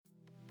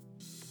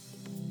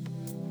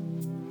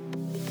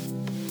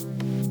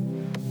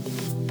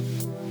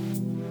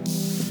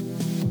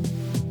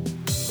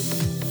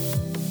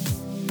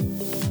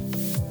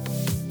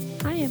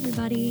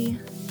everybody.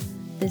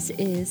 This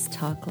is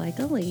Talk Like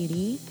a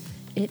Lady.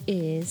 It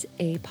is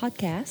a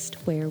podcast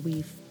where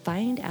we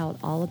find out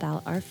all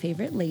about our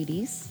favorite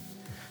ladies.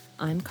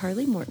 I'm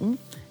Carly Morton.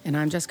 And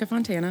I'm Jessica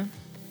Fontana.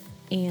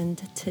 And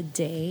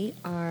today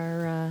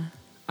our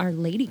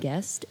lady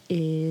guest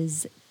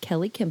is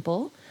Kelly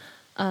Kimple.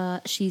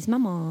 She's my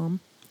mom.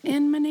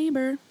 And my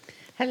neighbor.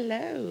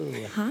 Hello.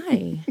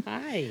 Hi.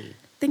 Hi.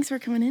 Thanks for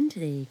coming in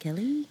today,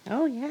 Kelly.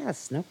 Oh,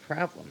 yes, no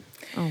problem.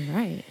 All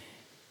right.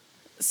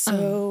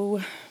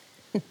 So,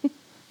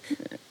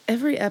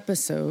 every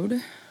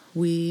episode,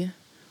 we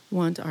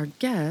want our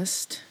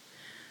guest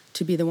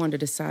to be the one to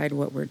decide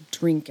what we're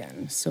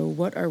drinking. So,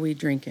 what are we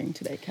drinking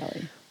today,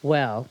 Kelly?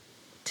 Well,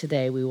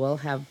 today we will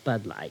have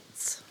Bud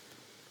Lights.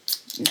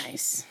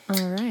 Nice.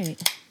 All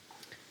right.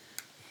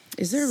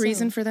 Is there a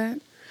reason for that?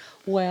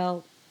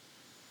 Well,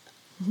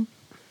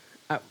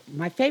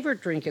 my favorite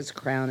drink is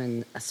Crown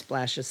and a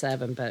splash of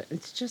 7, but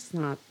it's just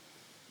not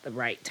the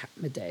right time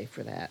of day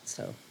for that.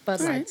 So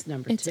Bud All right. Light's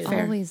number It's 2.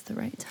 always the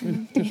right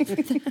time of day for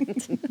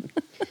that.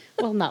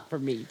 Well, not for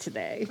me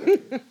today.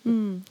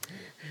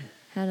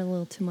 Had a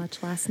little too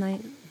much last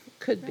night.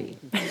 Could be.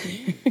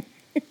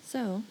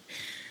 So,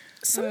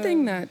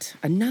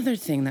 Another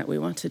thing that we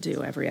want to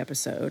do every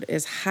episode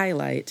is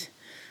highlight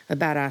a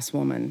badass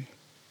woman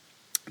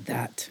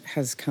that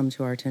has come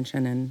to our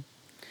attention and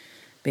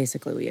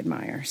basically we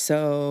admire.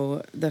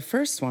 So the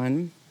first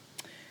one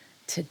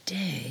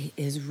today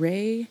is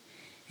Ray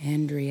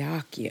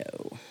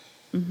Andriacchio,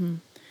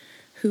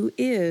 who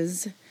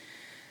is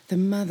the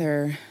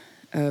mother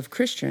of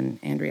Christian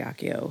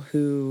Andriacchio,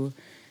 who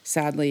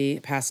sadly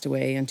passed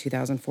away in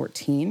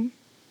 2014.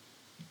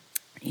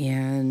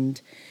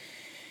 And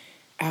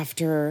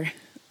after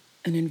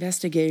an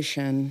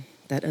investigation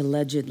that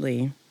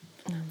allegedly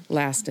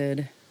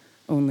lasted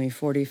only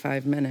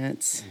 45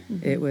 minutes,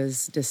 it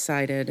was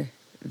decided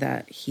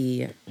that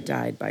he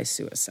died by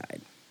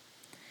suicide.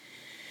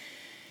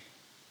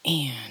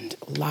 And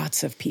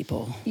lots of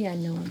people. yeah,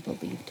 no one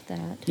believed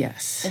that.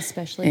 Yes.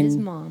 Especially his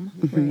mom,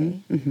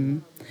 Ray.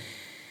 And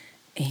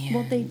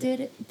Well,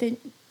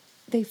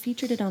 they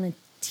featured it on a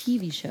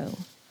TV show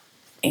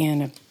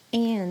and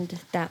and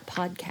that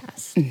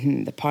podcast.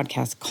 the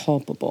podcast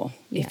Culpable.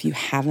 Yeah. If you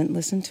haven't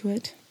listened to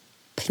it,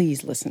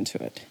 please listen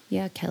to it.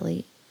 Yeah,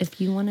 Kelly, if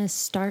you want to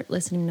start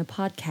listening to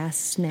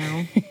podcasts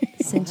now,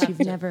 since you've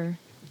never,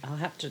 I'll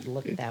have to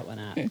look that one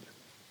up.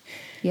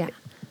 yeah,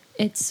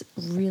 it's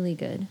really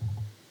good.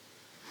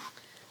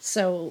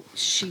 So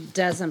she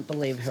doesn't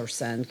believe her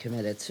son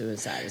committed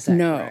suicide. Is that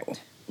No.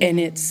 correct? And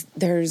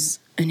there's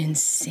an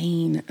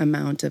insane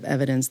amount of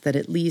evidence that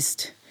at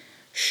least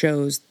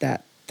shows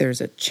that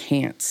there's a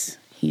chance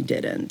he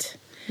didn't.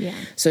 Yeah.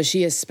 So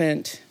she has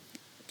spent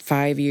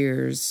 5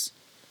 years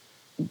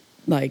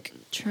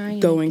Trying to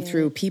going get-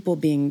 through people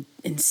being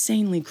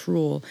insanely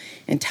cruel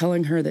and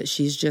telling her that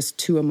she's just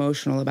too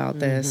emotional about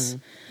this,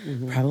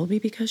 probably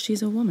because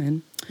she's a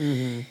woman.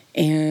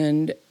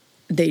 And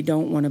they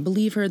don't want to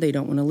believe her. They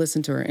don't want to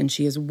listen to her. And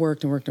she has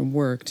worked and worked and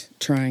worked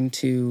trying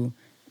to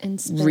and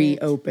spent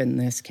reopen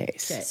this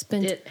case. Okay.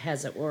 Spent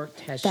Has it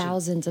worked? Has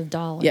thousands of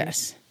dollars.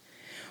 Yes.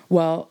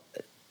 Well,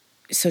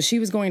 so she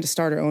was going to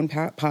start her own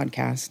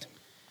podcast.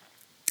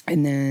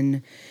 And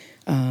then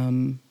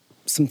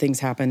some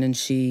things happened. And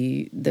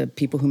the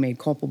people who made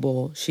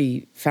Culpable,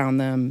 she found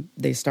them.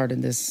 They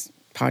started this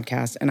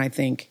podcast. And I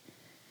think,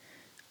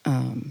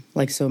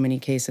 like so many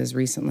cases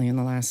recently in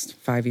the last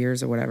 5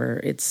 years or whatever,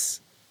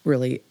 it's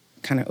really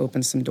kind of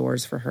opened some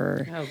doors for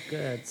her. Oh,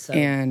 good. So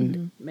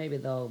And maybe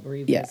they'll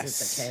revisit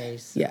yes, the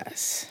case.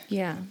 yes.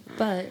 Yeah,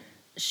 but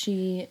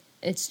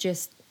it's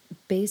just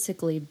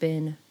basically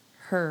been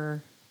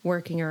her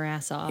working her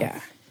ass off. Yeah.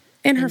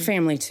 And her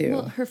family too.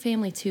 Well, her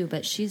family too,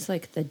 but she's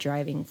like the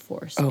driving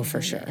force. Oh, for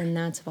behind sure. it, and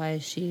that's why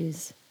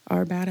she's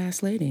Our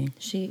badass lady.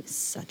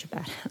 such a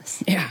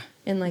badass. Yeah.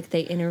 And like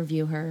they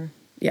interview her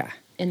Yeah.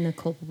 in the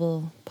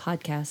Culpable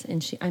podcast,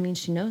 and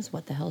she knows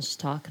what the hell she's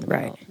talking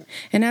Right. about.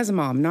 And as a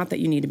mom, not that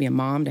you need to be a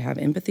mom to have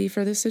empathy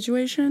for this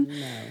situation,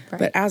 Right.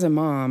 but as a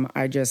mom,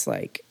 I just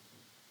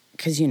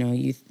because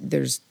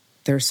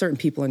there are certain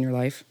people in your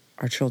life,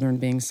 our children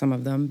being some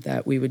of them,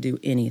 that we would do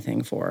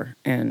anything for.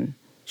 And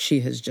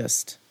she has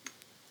just,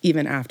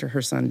 even after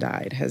her son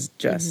died, has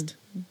just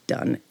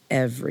done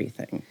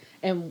everything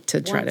And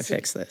to try to once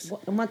fix this.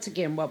 And once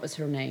again, what was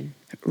her name?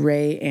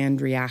 Ray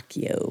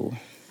Andriacchio.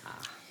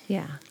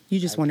 Yeah, You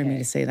just wanted me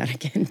to say that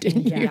again,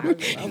 didn't you? Yeah,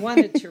 I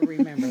wanted to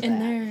remember that.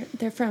 and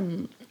they're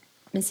from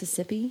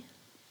Mississippi.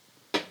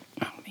 Oh,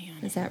 man.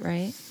 Is that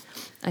right?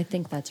 I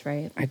think that's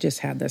right. I just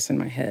had this in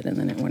my head and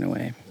then it went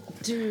away.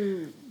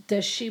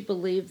 Does she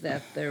believe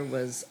that there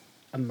was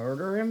a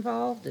murder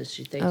involved? Does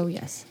she think? Oh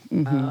yes,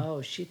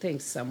 Oh, she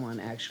thinks someone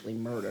actually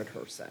murdered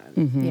her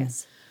son.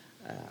 yes.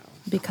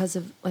 Because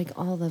of like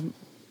all the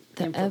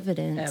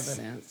evidence.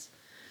 Evidence.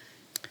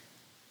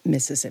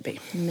 Mississippi.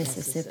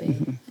 Mississippi.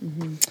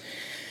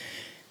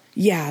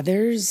 Yeah,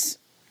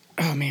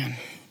 oh man,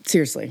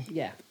 seriously.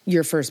 Yeah.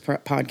 Your first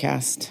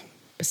podcast,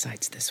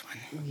 besides this one.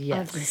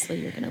 Yes. Obviously,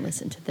 you're going to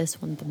listen to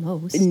this one the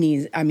most.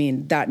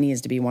 That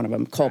needs to be one of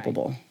them,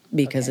 culpable,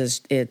 because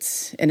Okay.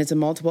 it's a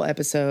multiple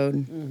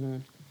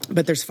episode,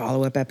 but there's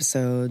follow-up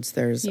episodes.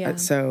 There's Yeah.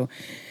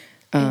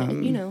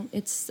 And,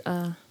 it's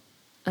a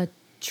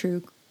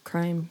true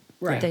crime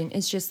Right. thing.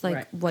 It's just like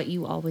Right. what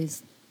you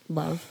always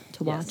love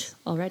to watch Yes.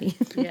 already.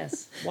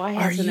 Yes. Why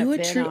Are hasn't you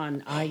it a been true-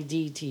 on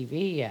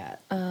IDTV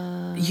yet?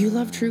 You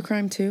love true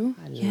crime too?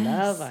 I Yes.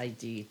 love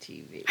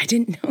IDTV. I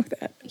didn't know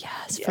that.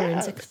 Yes,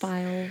 Forensic Yes.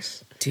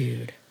 Files.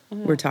 Dude,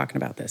 we're talking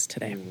about this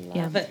today.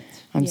 Yeah. Love it.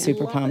 I'm Yeah.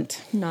 super Love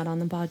pumped. Not on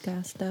the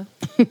podcast, though.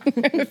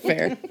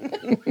 Fair.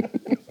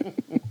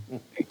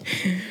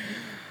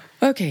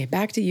 Okay,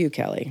 back to you,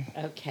 Kelly.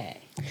 Okay.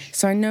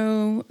 So I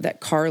know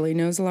that Carly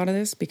knows a lot of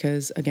this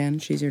because, again,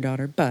 she's your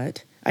daughter,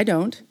 but I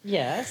don't.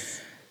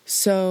 Yes.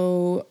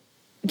 So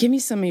give me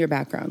some of your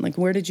background. Like,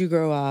 where did you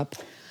grow up?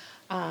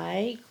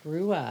 I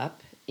grew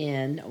up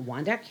in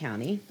Wyandotte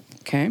County,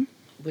 Okay.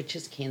 which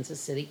is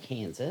Kansas City,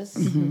 Kansas.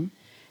 Mm-hmm.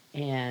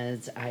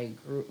 And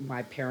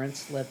my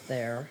parents lived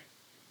there.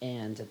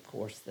 And of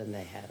course, then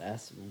they had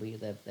us and we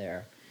lived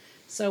there.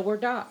 So we're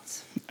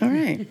dots. All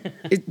right.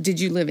 Did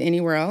you live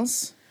anywhere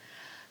else?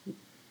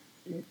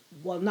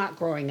 Well, not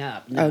growing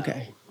up. No.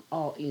 Okay.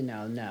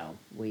 No.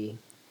 We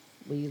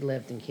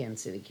lived in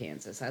Kansas City,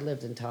 Kansas. I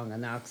lived in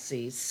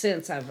Tonganoxie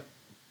since I've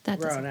That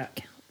grown doesn't up.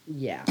 count.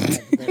 Yeah,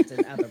 I've lived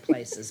in other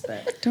places,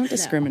 but Don't no.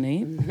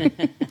 discriminate.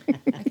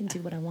 I can do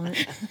what I want.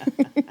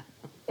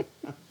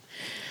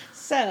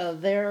 So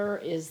there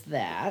is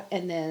that,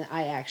 and then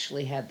I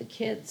actually had the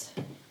kids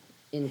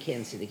in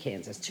Kansas City,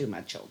 Kansas, to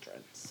my children.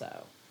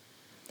 So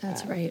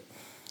That's right.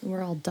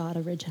 We're all dot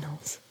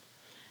originals.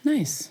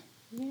 Nice.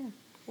 yeah,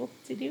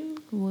 whoop-de-doo.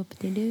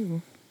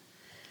 Whoop-de-doo.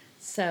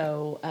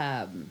 So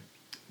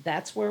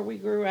that's where we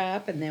grew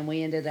up, and then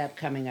we ended up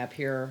coming up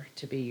here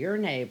to be your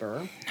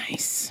neighbor.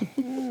 Nice.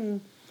 You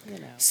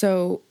know,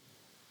 So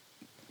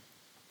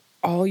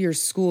all your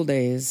school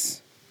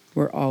days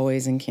were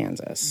always in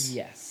Kansas.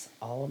 yes,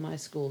 all of my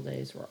school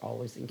days were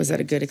always in. Was that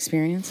a good Kansas.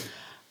 experience?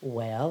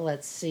 Well,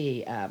 let's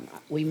see.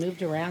 We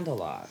moved around a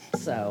lot,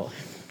 so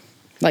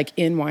Like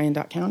in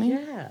Wyandotte County?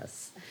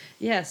 yes,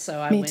 yes. So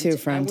I Me went. too, to,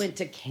 friend. I went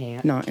to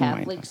camp, Not in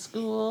Catholic Wyandotte.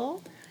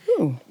 school.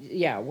 Ooh.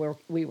 Yeah,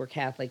 we were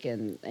Catholic,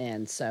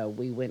 and so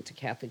we went to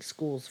Catholic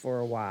schools for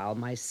a while.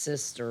 My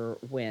sister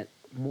went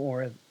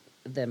more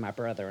than my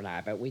brother and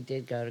I, but we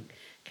did go to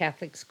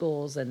Catholic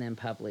schools and then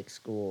public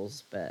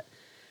schools. But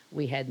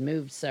we had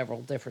moved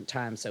several different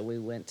times, so we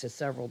went to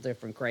several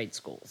different grade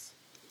schools.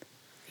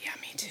 Yeah,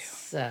 me too.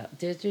 So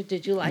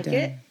did you I like did.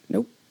 it?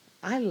 Nope.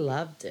 I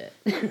loved it.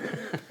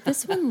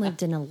 This one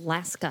lived in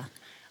Alaska.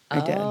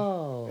 I did.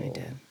 Oh. I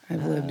did.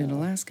 I've lived in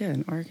Alaska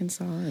and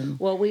Arkansas, and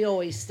Well, we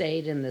always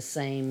stayed in the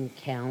same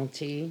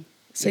county.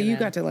 so you know?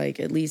 got to like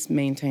at least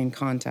maintain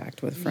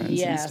contact with friends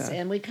Yes, and stuff.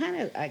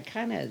 and I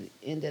kind of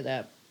ended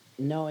up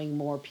knowing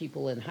more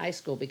people in high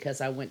school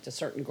because I went to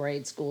certain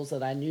grade schools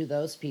that I knew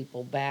those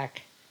people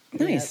back.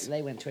 Nice.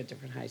 They went to a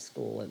different high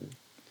school,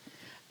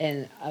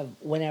 and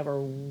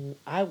whenever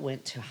I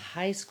went to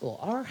high school,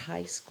 our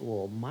high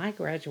school, my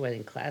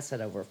graduating class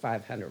had over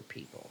 500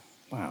 people.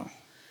 Wow.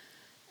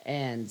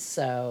 And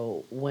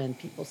so when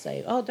people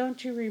say, "Oh,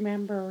 don't you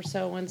remember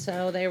so and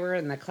so? They were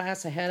in the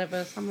class ahead of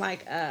us." I'm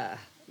like,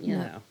 you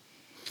No. know.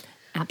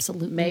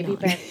 Absolutely Maybe not.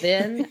 back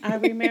then I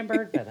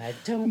remembered, but I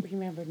don't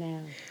remember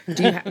now.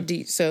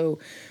 So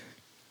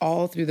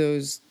all through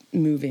those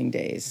moving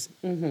days,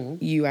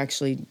 you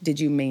actually did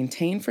you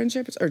maintain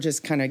friendships or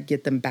just kind of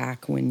get them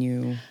back when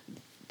you?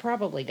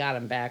 Probably got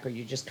them back, or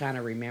you just kind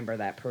of remember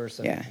that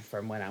person Yeah.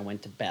 from when I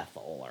went to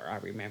Bethel, or I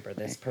remember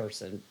this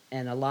person.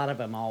 And a lot of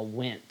them all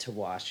went to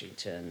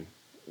Washington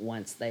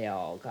once they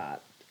all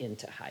got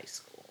into high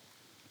school.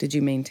 Did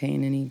you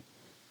maintain any?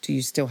 Do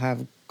you still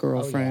have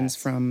girlfriends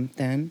yes. from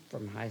then?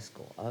 From high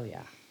school. Oh,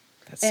 yeah.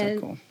 That's And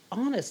so cool.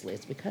 honestly,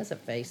 it's because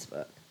of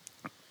Facebook.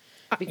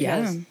 Yeah.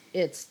 Because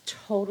it's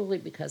totally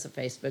because of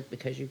Facebook,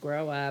 because you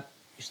grow up,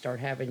 you start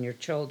having your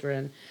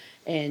children,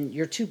 and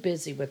you're too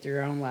busy with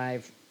your own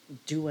life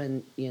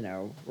doing,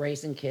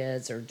 raising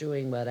kids or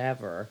doing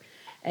whatever.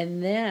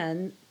 And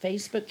then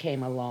Facebook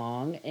came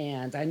along,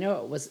 and I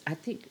know it was,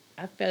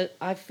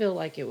 I feel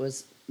like it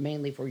was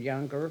mainly for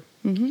younger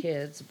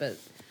kids, but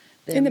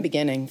then, In the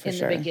beginning, for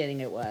sure. In the beginning,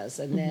 it was.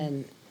 And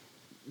then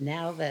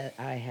now that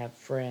I have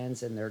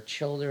friends and their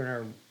children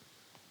are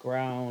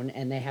grown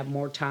and they have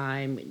more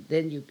time,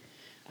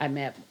 I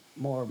met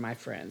more of my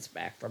friends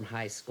back from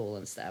high school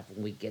and stuff,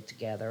 and we get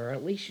together, or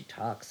at least you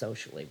talk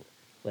socially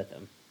with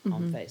them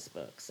on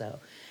Facebook. So,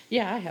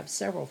 yeah, I have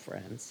several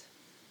friends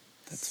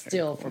That's very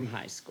still cool. from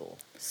high school.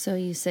 So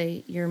you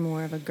say you're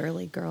more of a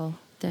girly girl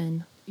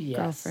than Yes.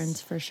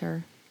 girlfriends for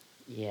sure.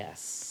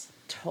 Yes,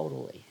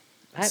 totally.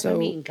 I So-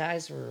 mean,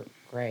 guys are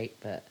great,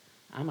 but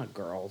I'm a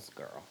girl's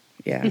girl.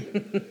 Yeah.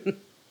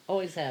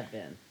 Always have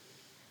been.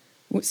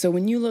 So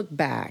when you look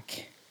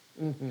back,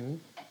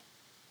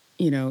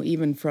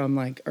 even from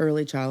like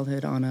early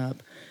childhood on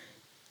up,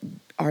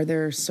 are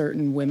there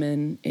certain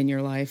women in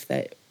your life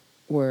that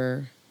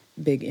were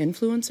big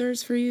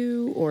influencers for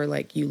you, or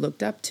like you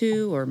looked up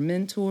to, or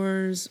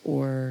mentors,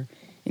 or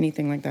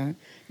anything like that?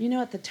 You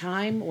know, at the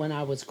time when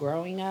I was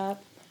growing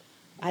up,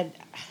 I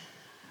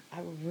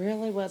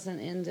really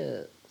wasn't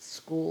into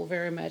school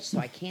very much, so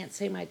I can't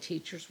say my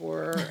teachers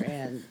were,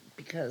 and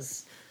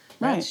because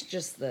that's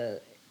just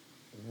the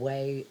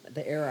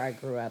era I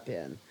grew up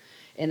in.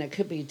 And it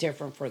could be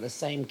different for the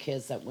same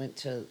kids that I went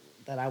to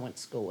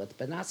school with,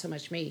 but not so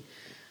much me.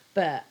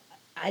 But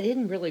I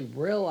didn't really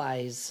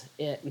realize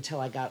it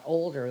until I got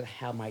older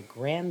how my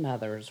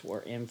grandmothers were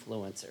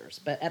influencers.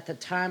 But at the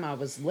time I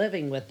was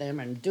living with them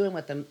and doing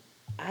with them,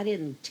 I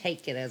didn't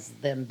take it as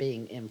them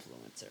being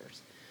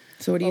influencers.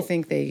 So what do you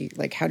think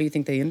how do you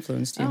think they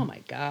influenced you? Oh my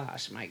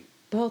gosh,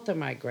 both of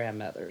my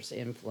grandmothers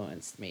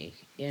influenced me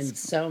in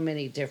so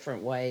many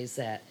different ways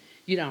that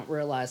you don't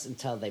realize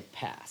until they've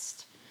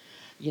passed.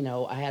 You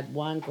know, I had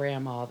one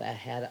grandma that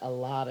had a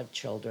lot of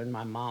children,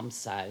 my mom's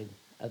side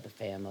of the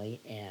family,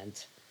 and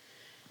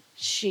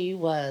she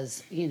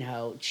was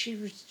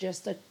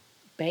just a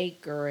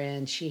baker,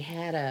 and she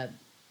had a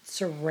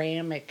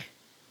ceramic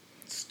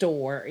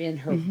store in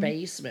her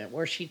basement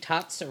where she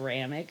taught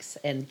ceramics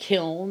and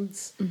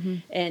kilns.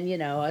 And,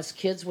 us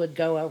kids would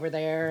go over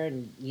there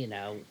and,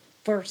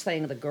 first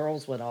thing the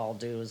girls would all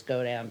do is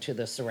go down to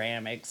the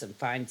ceramics and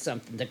find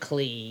something to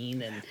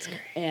clean.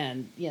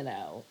 And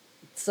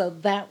so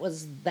that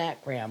was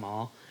that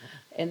grandma.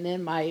 And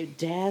then my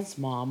dad's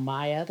mom,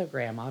 my other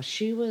grandma,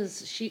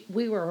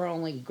 we were her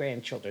only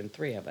grandchildren,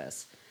 3 of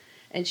us.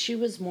 And she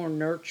was more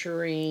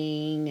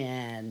nurturing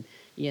and,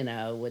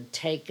 would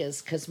take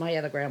us, because my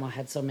other grandma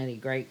had so many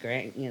so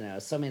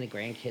many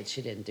grandkids,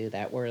 she didn't do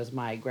that. Whereas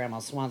my grandma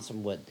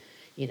Swanson would,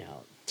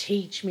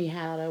 teach me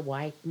how to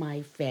wipe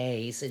my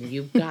face, and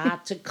you've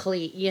got to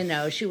clean,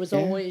 she was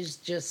always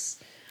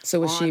just.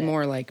 So was she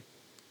more like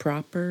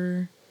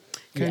proper?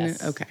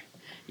 Yes. Okay.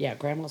 Yeah,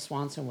 Grandma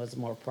Swanson was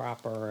more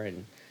proper,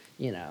 and,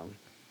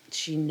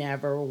 she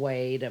never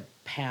weighed a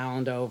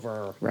pound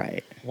over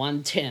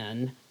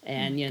 110.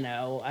 And,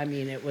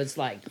 it was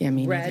like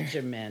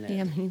regimented.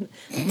 Yeah,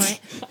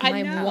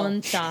 my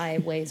one thigh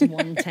weighs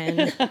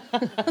 110.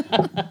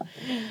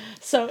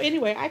 So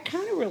anyway, I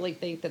kind of really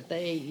think that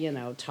they,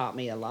 taught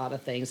me a lot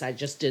of things. I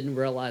just didn't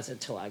realize it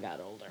till I got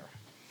older.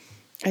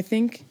 I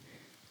think.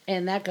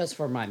 And that goes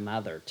for my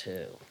mother,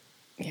 too.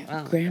 Yeah,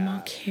 oh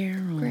Grandma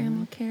Carol.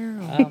 Grandma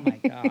Carol. Oh, my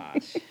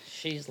gosh.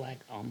 She's like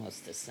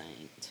almost a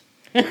saint.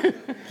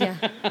 Yeah.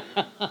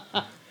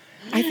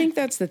 I think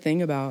that's the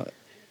thing about,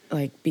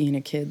 like, being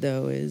a kid,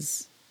 though,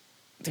 is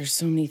there's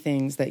so many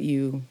things that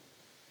you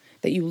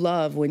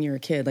love when you're a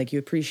kid. Like, you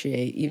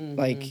appreciate,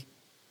 like,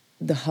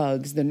 the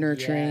hugs, the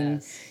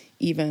nurturing,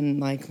 even,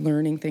 like,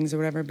 learning things or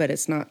whatever. But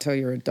it's not till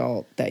you're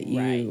adult that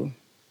you...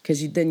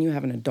 Because then you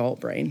have an adult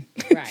brain.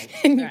 Right.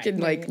 And you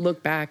can, like,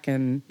 look back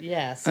and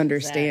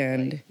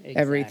understand exactly.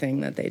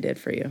 everything that they did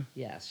for you.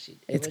 Yes.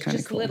 It's was kind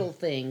of just cool. little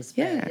things,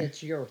 but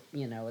it's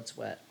it's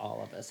what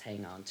all of us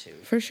hang on to.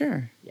 For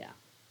sure. Yeah.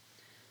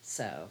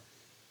 So.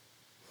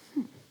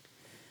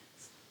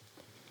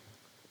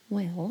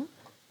 Well,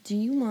 do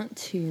you want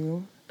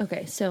to...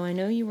 Okay, so I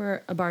know you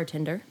were a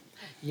bartender.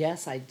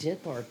 Yes, I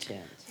did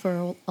bartend.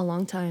 For a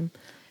long time.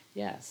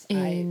 Yes.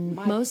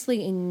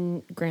 Mostly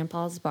in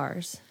Grandpa's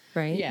bars,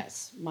 right?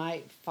 Yes.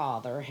 My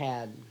father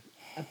had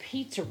a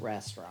pizza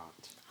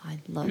restaurant. I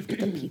loved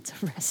the pizza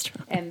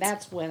restaurant. And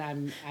that's when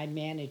I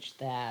managed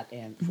that,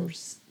 and for,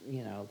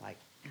 like,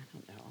 I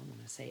don't know, I'm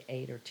going to say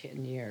 8 or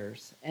 10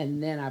 years.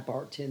 And then I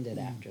bartended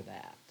after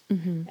that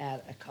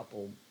at a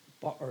couple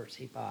bars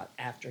he bought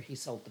after he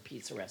sold the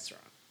pizza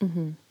restaurant.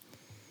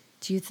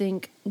 Do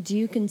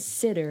you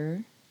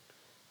consider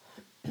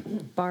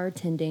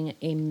bartending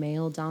a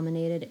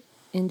male-dominated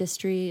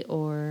industry,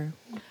 or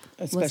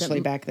Especially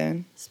back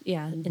then?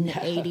 Yeah, in the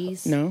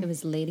 80s? No. It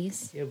was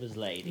ladies? It was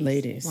ladies.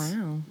 Ladies.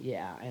 Wow.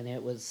 Yeah, and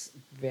it was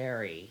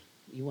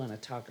you want to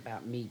talk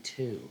about Me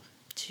Too.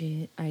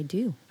 Gee, I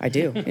do. I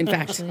do. In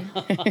fact,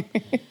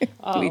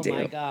 Oh we do.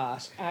 my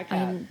gosh.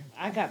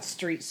 I got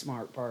street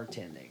smart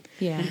bartending.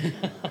 Yeah.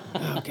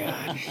 Oh,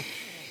 God.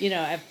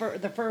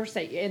 The first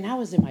 8, and I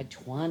was in my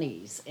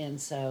 20s, and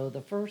so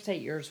the first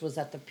 8 years was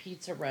at the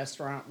pizza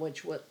restaurant,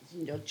 which was,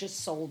 just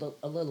sold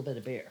a little bit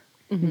of beer.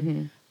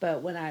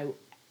 But when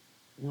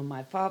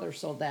my father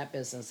sold that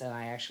business and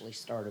I actually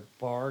started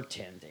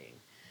bartending,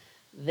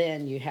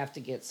 then you have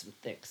to get some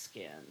thick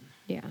skin.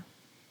 Yeah.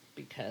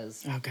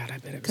 Because... Oh, God, I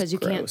bet it was Because you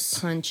gross.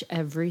 can't punch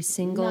every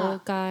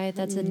single guy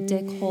that's a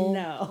dickhole.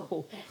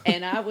 No.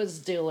 And I was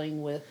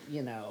dealing with,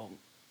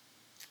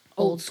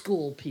 old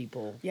school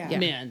people,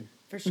 men.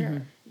 For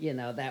sure.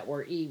 That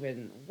were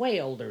even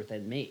way older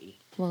than me.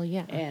 Well,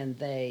 yeah. And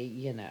they,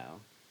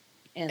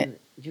 and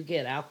you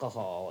get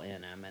alcohol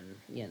in them, and,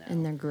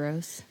 And they're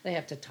gross. they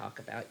have to talk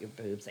about your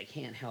boobs. They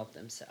can't help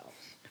themselves.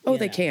 Oh,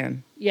 they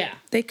can. Yeah.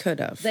 They could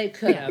have. They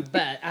could have,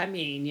 but, I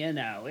mean,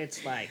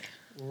 it's like,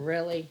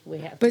 really? We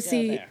have to But go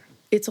see, there.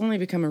 it's only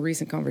become a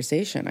recent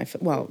conversation.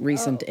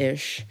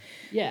 Recent-ish.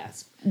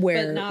 Yes.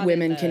 Where But not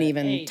women in can the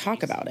even 80s.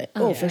 talk about it.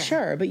 Oh, For yeah.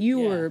 sure. But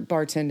you Yeah. were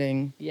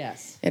bartending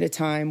Yes. at a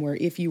time where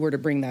if you were to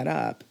bring that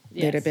up,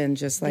 they'd have Yes. been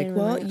just like, They were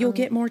well, like, you'll "Oh."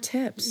 get more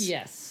tips.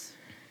 Yes.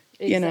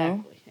 You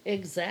know?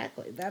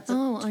 Exactly. That's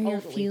Oh, are your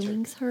totally true.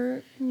 feelings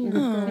hurt? Your Oh,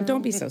 girl?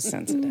 don't be so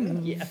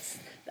sensitive. Yes.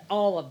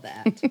 All of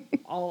that.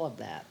 all of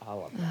that.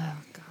 All of that.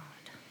 Oh God.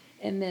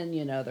 And then,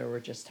 there were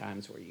just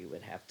times where you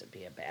would have to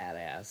be a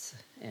badass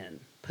and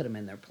put them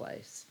in their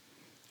place.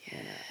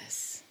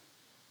 Yes.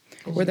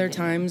 Were there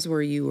times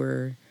where you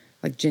were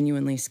like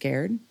genuinely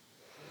scared?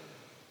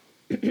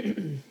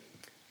 There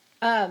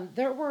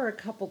were a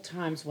couple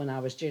times when I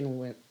was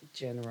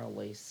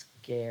generally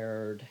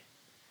scared.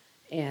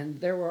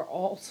 And there were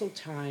also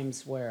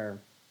times where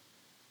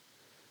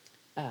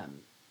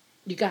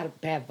you got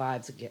bad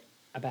vibes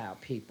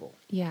about people.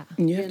 Yeah.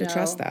 And you have to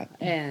trust that.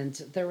 And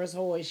there was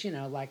always,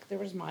 like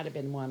might have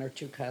been one or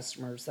two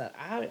customers that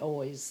I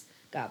always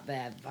got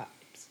bad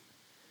vibes.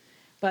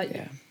 But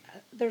Yeah.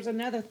 there's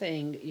another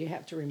thing you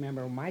have to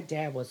remember. My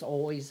dad was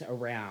always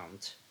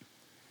around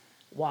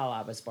while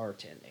I was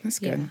bartending. That's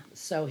good. Yeah.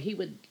 So he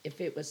would, if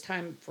it was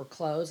time for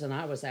close and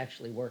I was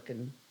actually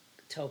working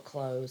till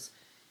close,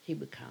 he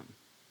would come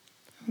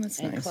Oh, that's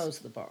and nice. close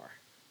the bar.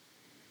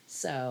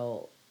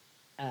 So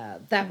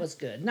that was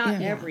good. Not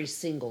Yeah. every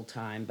single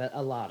time, but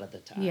a lot of the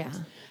times. Yeah.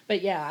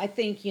 But yeah, I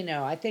think,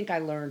 I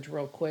learned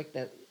real quick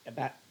that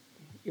about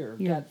your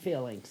gut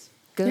feelings,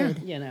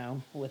 Good.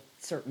 with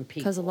certain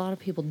people. Because a lot of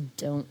people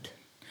don't.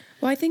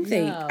 Well, I think No,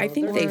 they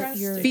they're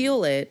trusting.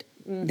 feel it.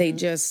 They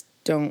just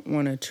don't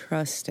want to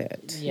trust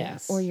it.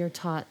 Yes. Or you're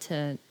taught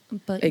to,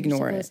 but Ignore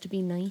you're it. supposed to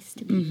be nice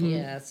to people.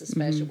 Yes,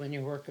 especially when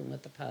you're working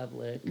with the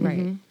public.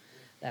 Right.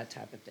 That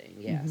type of thing.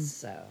 Yes.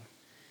 So,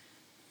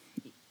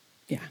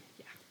 Yeah.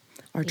 yeah.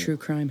 Our true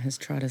crime has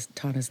taught us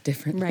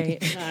differently.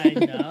 Right. I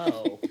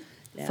know.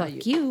 Now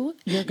Fuck you.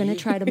 You're going to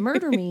try to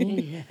murder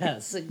me.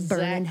 Yes, exactly.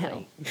 Burn in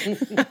hell.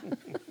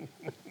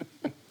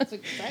 That's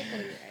exactly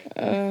right.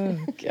 Oh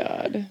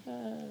God.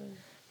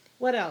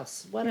 What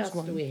else? What There's else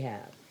one. do we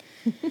have?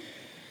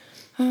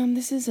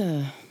 This is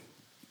a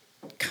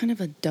kind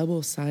of a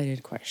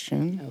double-sided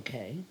question.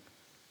 Okay.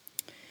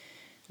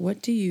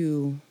 What do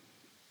you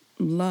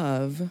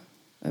love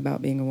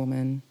about being a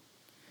woman?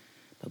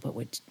 But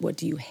what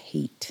do you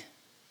hate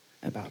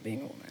about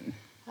being a woman?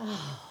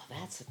 Oh,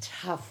 that's a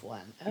tough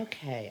one.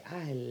 Okay,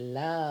 I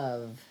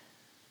love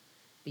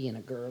being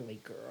a girly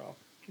girl.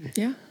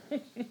 Yeah.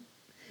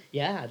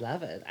 Yeah, I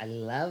love it. I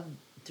love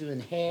doing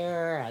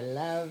hair. I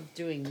love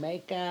doing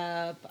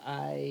makeup.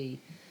 I've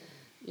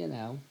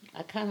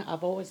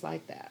always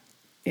liked that.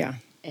 Yeah.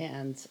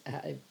 And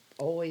I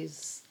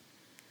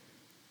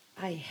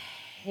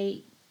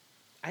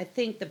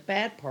think the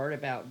bad part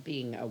about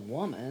being a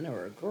woman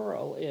or a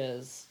girl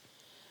is,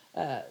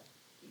 I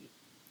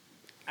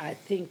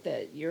think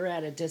that you're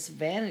at a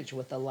disadvantage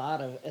with a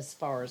lot of, as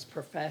far as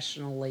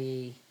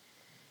professionally,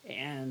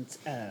 and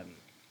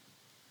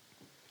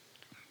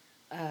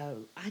I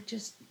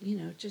just,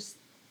 just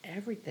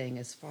everything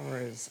as far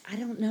as, I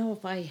don't know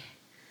if I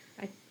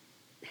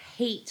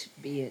hate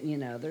being,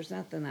 there's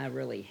nothing I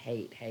really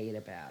hate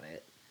about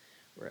it,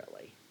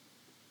 really,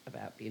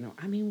 about being,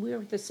 I mean, we're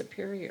the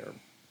superior.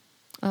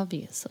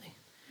 Obviously.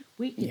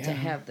 We get to Yeah.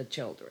 have the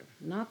children.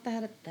 Not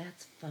that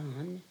that's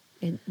fun,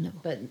 No.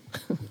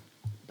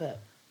 but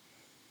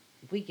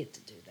we get to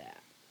do that.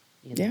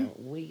 Yeah.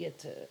 We get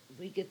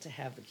to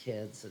have the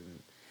kids and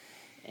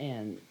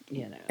And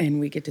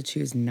we get to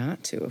choose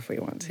not to if we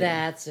want to.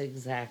 that's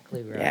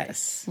exactly right.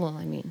 Yes. Well,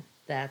 I mean,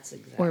 That's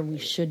exactly. or we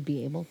should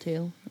be able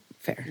to.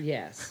 Fair.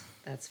 Yes,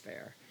 that's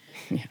fair.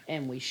 Yeah.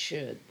 And we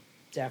should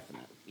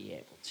definitely be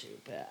able to.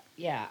 But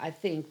yeah, I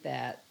think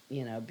that,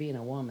 being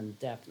a woman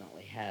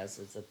definitely has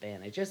its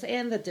advantages.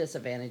 And the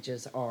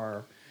disadvantages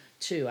are,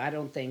 too. I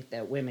don't think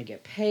that women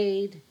get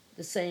paid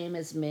the same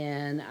as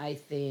men. I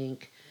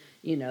think,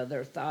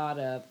 they're thought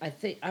of,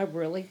 I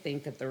really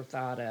think that they're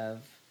thought of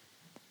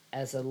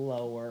as a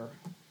lower,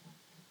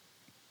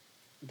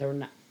 they're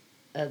not,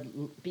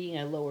 being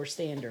a lower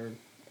standard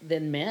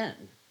than men.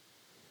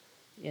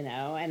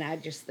 And I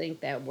just think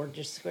that we're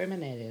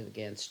discriminated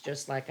against,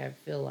 just like I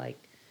feel like,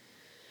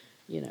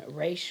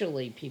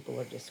 racially people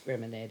are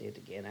discriminated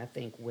against. I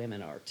think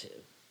women are too.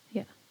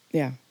 Yeah.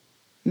 Yeah.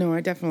 No,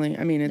 I mean,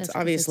 it's That's 'cause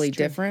obviously it's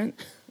true.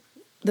 different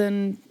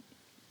than,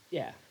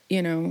 Yeah.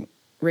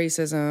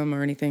 racism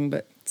or anything,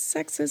 but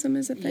sexism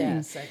is a thing. Yeah,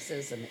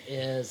 sexism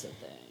is a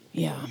thing.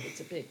 Yeah. It's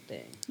a big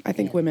thing. I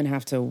think And women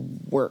have to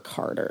work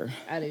harder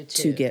I do to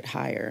too. get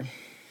higher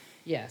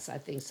Yes, I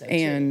think so too.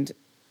 and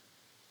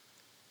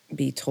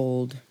be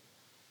told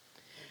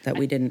that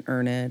we didn't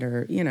earn it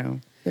or,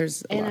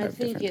 there's a And lot I of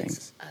think different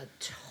it's things.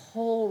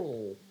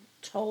 a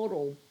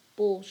total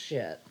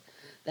bullshit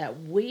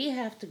that we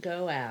have to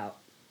go out,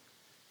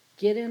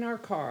 get in our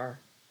car,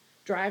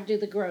 drive to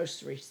the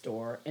grocery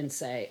store, and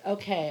say,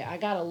 okay, I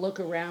got to look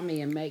around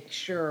me and make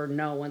sure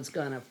no one's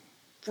going to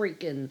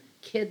freaking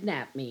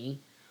kidnap me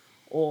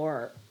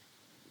or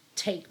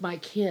take my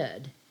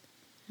kid.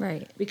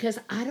 Right. Because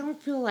I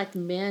don't feel like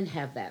men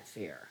have that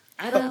fear.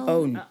 I Well,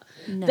 don't. no.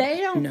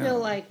 They don't No. feel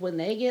like when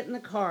they get in the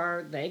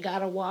car, they got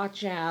to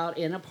watch out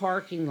in a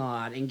parking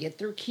lot and get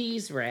their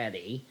keys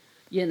ready,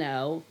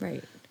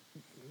 Right.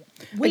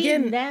 We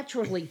Again-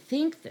 naturally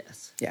think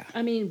this. Yeah.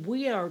 I mean,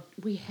 we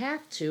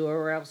have to,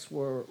 or else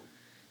we're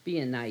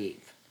being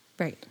naive.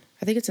 Right.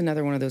 I think it's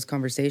another one of those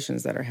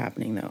conversations that are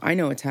happening, though. I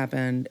know it's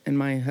happened, and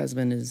my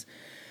husband is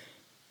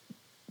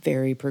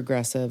very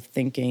progressive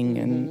thinking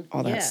and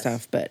all that Yes.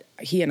 stuff. But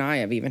he and I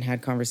have even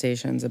had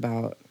conversations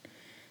about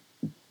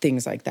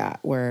things like that,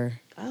 where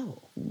Oh.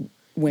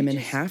 women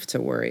have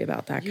to worry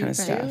about that kind of You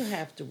stuff. do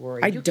have to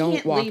worry. I You don't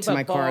can't walk leave to a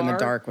my car in the bar-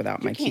 dark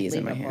without my you can't keys in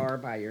leave my a hand. bar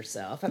by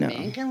yourself. A No.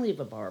 man can leave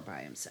a bar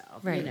by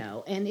himself, Right. you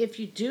know. And if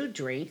you do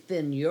drink,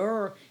 then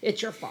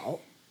it's your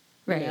fault.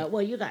 Right. You know,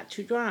 well, you got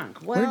too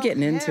drunk. Well, We're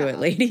getting into it, hell.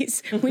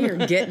 ladies. We are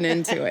getting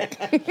into it.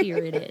 Here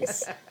it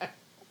is.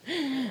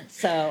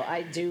 So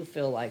I do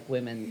feel like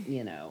women,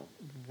 you know,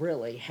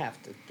 really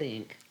have to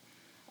think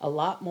a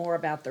lot more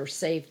about their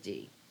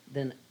safety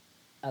than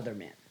other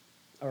men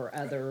or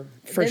other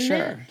For than sure.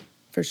 men.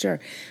 For sure.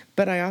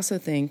 But I also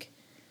think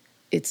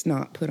it's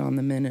not put on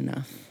the men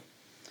enough.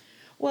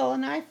 Well,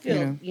 and I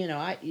feel,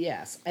 know?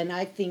 yes, and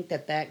I think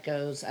that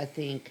goes. I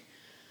think,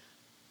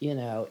 you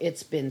know,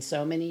 it's been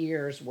so many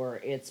years where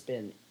it's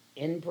been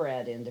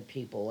inbred into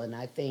people, and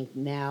I think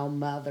now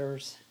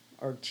mothers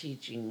are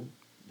teaching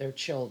their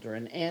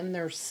children and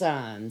their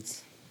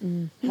sons,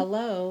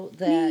 hello,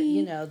 that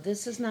you know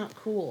this is not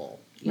cool.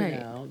 You Right.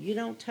 know, you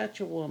don't touch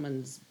a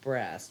woman's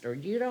breast, or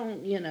you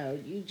don't, you know,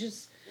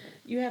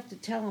 you have to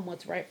tell them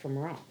what's right from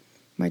wrong.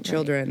 My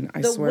children,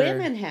 I The swear.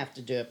 women have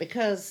to do it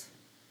because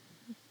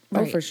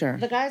Oh, Right. for sure.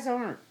 the guys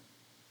aren't,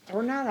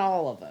 or not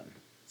all of them.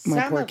 My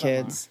Some poor of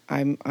them kids.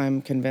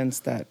 I'm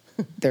convinced that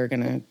they're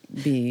gonna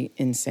be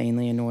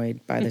insanely annoyed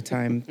by the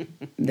time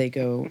they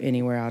go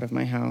anywhere out of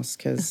my house,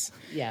 because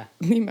are. Yeah.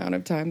 the amount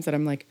of times that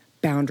I'm like,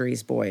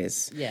 boundaries,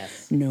 boys.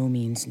 Yes. No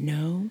means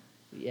no.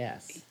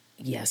 Yes.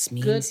 Yes Good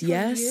means for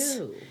yes.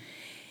 you.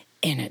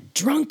 And a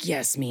drunk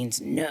yes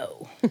means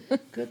no.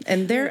 Good.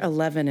 And they're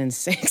 11 and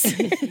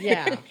 6.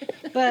 Yeah.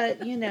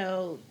 But you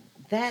know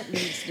that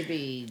needs to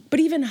be. But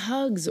even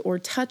hugs or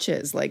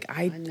touches, like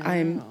I'm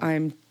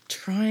know.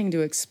 trying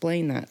to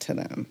explain that to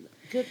them.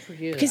 Good for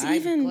you. Because I'm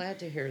even- glad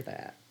to hear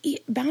that.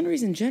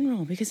 Boundaries in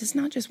general, because it's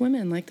not just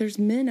women. Like there's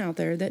men out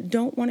there that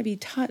don't want to be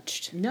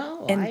touched.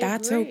 No, And I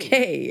that's agree.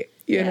 okay.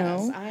 You Yes,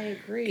 know? I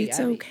agree. It's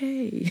I mean,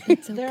 okay.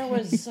 There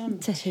was some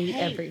To hate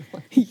tape.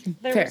 everyone.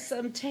 There Fair. was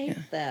some tape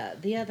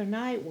that the other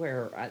night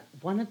where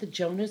one of the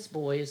Jonas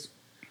Boys,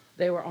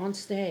 they were on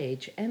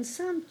stage, and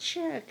some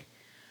chick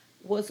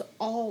was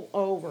all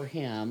over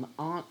him,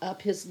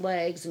 up his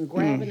legs and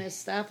grabbing Mm. his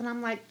stuff, and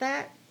I'm like,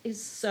 that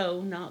is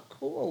so not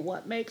cool.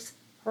 What makes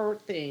her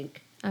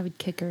think I would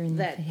kick her in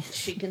the that face.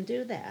 she can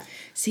do that?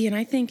 See, and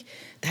I think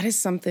that is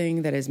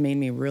something that has made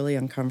me really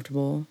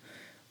uncomfortable.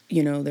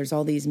 You know, there's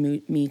all these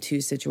Me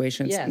Too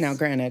situations. Yes. Now,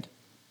 granted,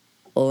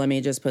 let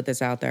me just put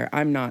this out there.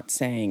 I'm not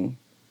saying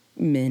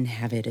men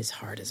have it as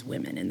hard as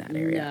women in that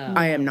area. No.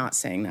 I am not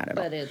saying that at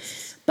all. But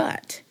it's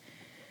But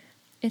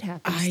It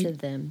happens I- to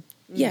them.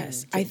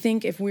 yes, I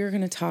think if we're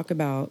going to talk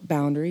about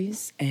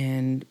boundaries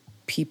and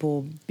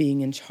people being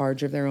in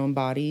charge of their own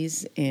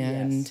bodies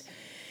and Yes.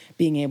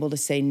 being able to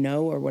say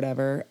no or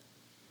whatever,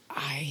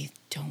 I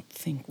don't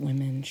think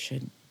women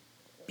should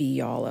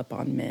be all up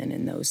on men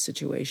in those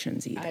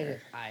situations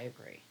either. I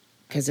agree.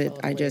 'Cause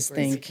I just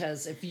agree. think-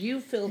 because if you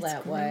feel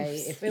that way,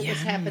 gross. if it Yeah, was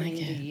I don't happening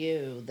like to it.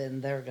 you,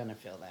 then they're gonna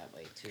feel that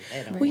way too.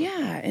 They don't. Well, want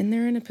yeah, and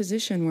they're in a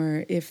position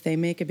where if they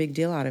make a big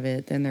deal out of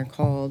it, then they're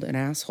called an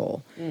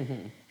asshole.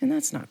 And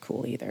that's not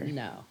cool either.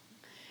 No.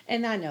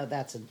 And I know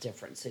that's a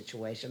different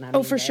situation. I Oh,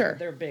 mean, for they're- sure.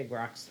 They're big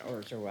rock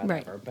stars or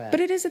whatever. Right. But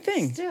it is a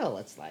thing. Still,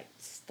 it's like,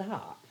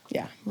 stop.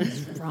 Yeah. What's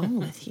wrong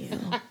with you?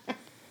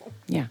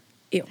 Yeah.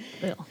 Ew.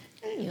 Will.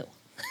 Ew.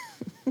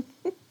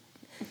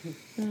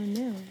 Oh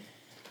no.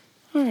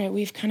 All right,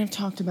 we've kind of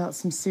talked about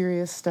some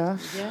serious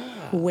stuff.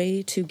 Yeah.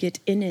 Way to get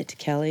in it,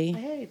 Kelly.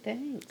 Hey,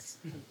 thanks.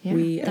 Yeah,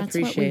 we that's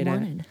appreciate what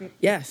we it. wanted.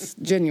 Yes,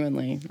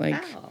 genuinely.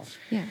 Like, Wow.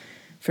 Yeah.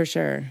 for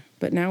sure.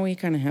 But now we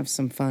kind of have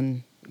some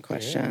fun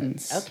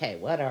questions. Good. Okay,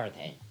 what are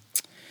they?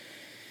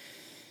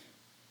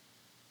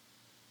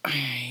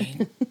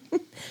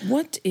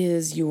 What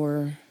is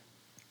your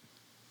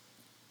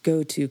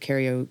go-to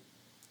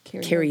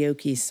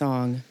karaoke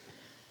song?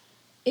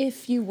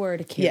 If you were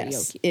to karaoke.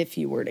 Yes, if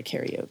you were to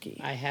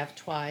karaoke. I have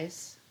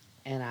twice,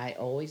 and I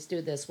always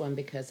do this one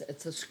because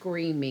it's a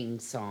screaming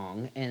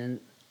song, and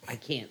I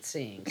can't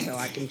sing, so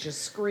I can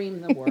just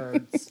scream the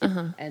words,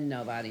 and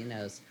nobody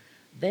knows.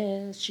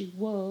 There she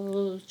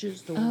was,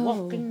 just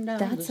walking down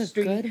that's the a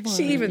street. good one.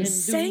 She even and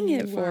sang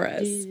it do for I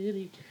us.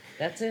 did.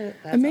 That's it.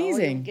 That's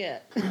Amazing. All you'll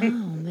get. Oh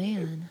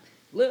man.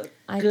 Look,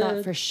 I good.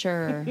 thought for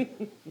sure.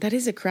 That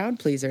is a crowd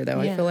pleaser, though.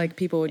 I Yeah. feel like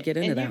people would get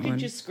into and that you can one.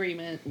 just scream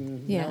it,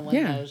 and Yeah. no one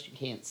Yeah. knows you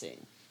can't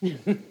sing.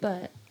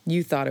 But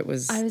You thought it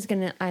was...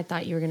 I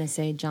thought you were gonna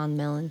say John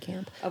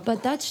Mellencamp. Of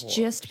But that's course.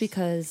 just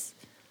because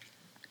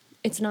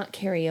it's not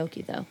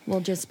karaoke though. We'll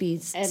just be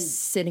And-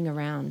 sitting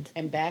around.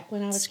 And back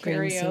when I was Scream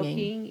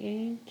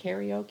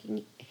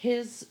karaokeing,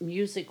 his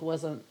music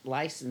wasn't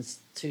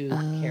licensed to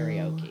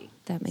karaoke.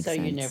 that makes so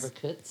you sense. never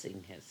could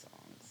sing his songs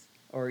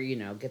or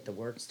get the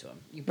words to them.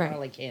 You Right.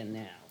 probably can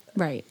now.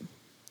 Right.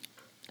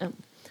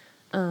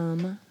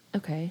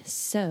 Okay.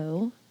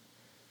 So,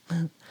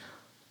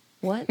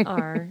 what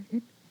are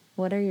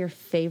your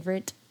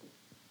favorite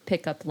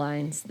pickup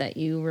lines that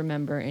you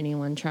remember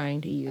anyone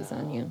trying to use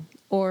on you,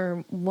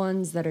 or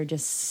ones that are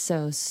just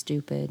so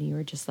stupid you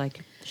were just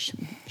like,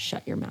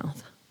 shut your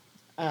mouth?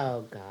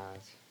 Oh, God.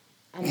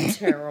 I'm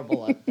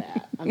terrible at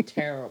that. I'm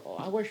terrible.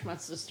 I wish my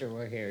sister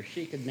were here.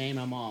 She could name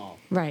them all.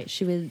 Right.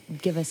 She would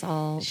give us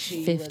all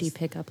She 50 was-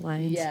 pickup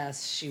lines.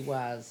 Yes, she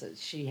was.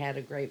 She had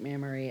a great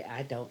memory.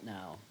 I don't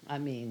know. I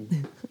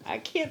mean, I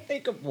can't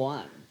think of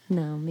one.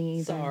 No, me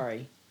either.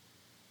 Sorry.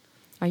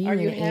 Are you Are an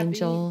you happy?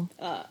 angel?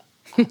 I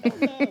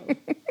don't know.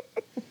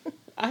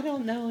 I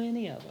don't know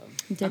any of them.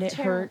 Did I'm it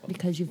hurt terrible.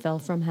 because you fell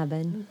from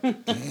heaven?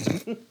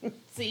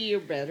 See, you're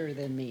better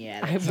than me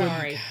at it. I would-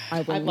 Sorry. I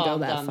wouldn't go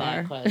bombed that on far.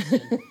 that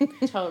question.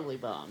 Totally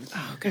bombed.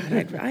 Oh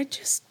God, I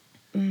just.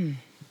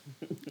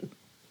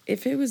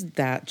 If it was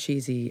that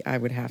cheesy, I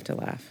would have to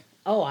laugh.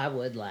 Oh, I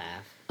would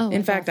laugh. Oh,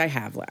 In I fact, thought- I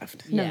have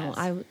laughed. no,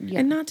 Yes. yeah.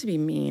 And not to be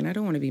mean, I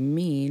don't want to be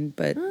mean,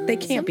 but they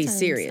can't be sometimes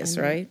serious,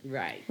 I mean- right?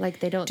 Right. like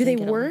they don't. Do they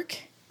think it'll- work?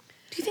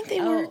 Do you think they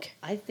Oh, work?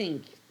 I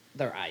think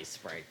they're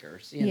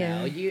icebreakers. You Yeah.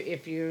 know, if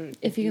you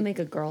Can make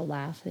a girl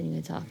laugh, then you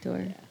can talk to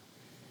her.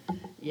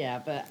 Yeah,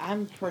 but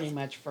I'm pretty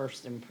much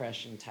first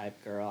impression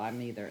type girl.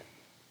 I'm either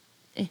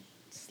Eh.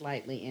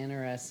 slightly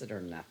interested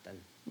or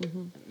nothing,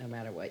 no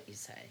matter what you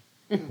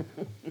say.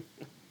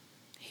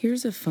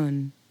 Here's a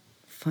fun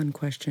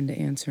question to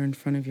answer in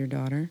front of your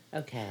daughter.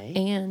 Okay,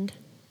 And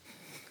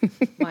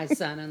my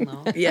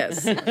son-in-law.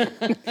 Yes.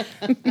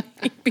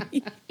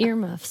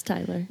 earmuffs,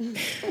 Tyler.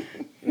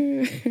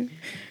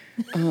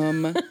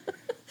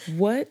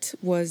 What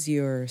was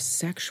your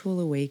sexual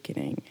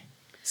awakening?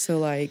 So,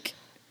 like,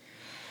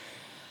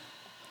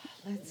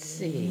 Let's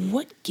see,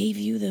 what gave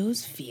you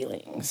those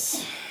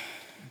feelings?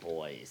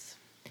 boys.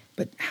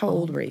 But how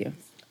old were you?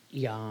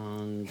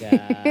 Young.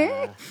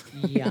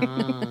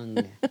 Young.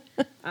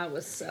 I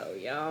was so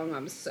young.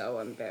 I'm so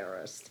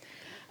embarrassed.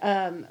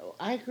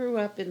 I grew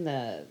up in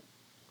the.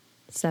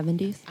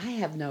 70s? I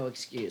have no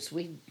excuse.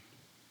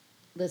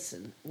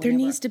 Listen. There whenever-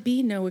 needs to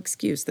be no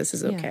excuse. This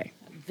is Yeah. okay.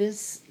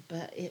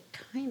 But it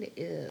kind of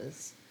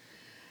is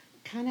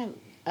kind of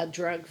a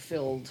drug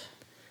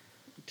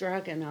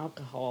and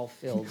alcohol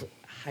filled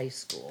high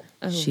school.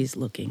 Oh, She's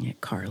looking at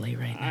Carly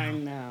right now. I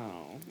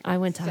know. I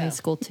went to high So-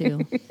 school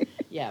too,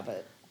 Yeah,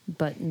 but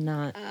but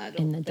not I don't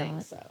in the think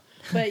dot. so.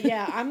 But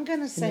yeah, I'm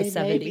gonna say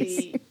 70s.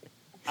 maybe.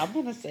 I'm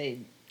gonna say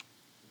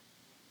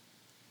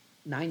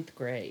 9th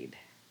grade.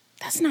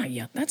 That's not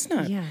young. That's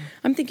not. Yeah.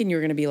 I'm thinking you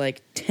were going to be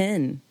like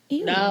 10.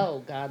 Ew.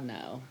 No, God,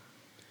 no,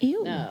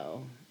 Ew.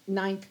 no.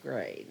 9th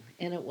grade,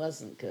 and it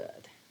wasn't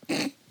good.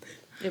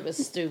 It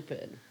was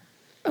stupid.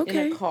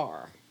 Okay. In a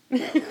car.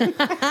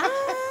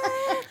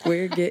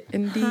 We're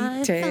getting High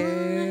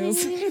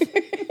details.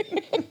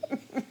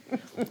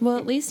 Well,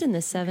 at least in the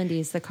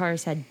 70s, the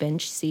cars had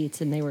bench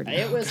seats and they were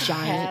It was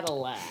giant.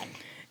 Cadillac.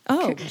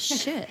 Oh,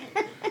 shit.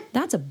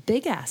 That's a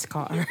big ass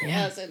car.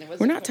 Yes, and it was.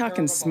 We're a not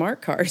talking convertible.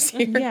 smart cars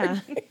here. Yeah.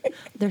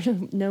 There's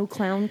no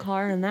clown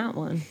car in that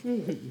one.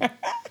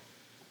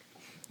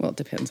 Well, it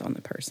depends on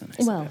the person.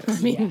 I Well, suppose.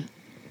 I mean,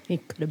 he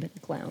could have been a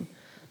clown.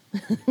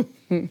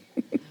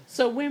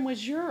 So when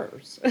was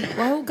yours?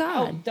 Oh,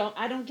 God.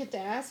 I don't get to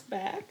ask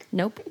back.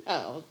 Nope.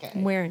 Oh, okay.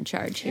 We're in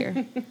charge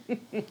here.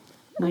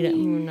 We're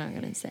not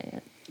going to say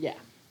it. Yeah,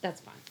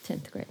 that's fine.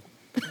 10th grade.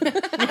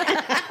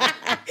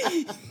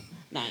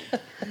 9.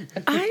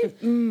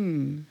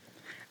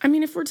 I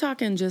mean, if we're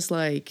talking just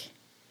like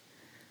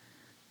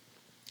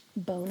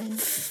Boning.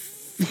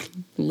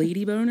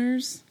 lady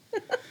boners,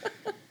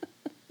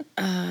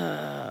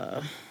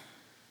 I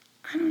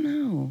don't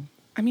know.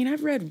 I mean,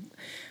 I've read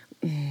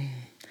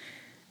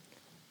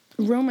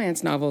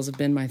romance novels have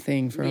been my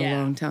thing for a Yeah.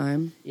 long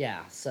time.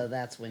 Yeah, so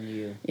that's when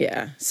you.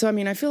 Yeah. So, I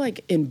mean, I feel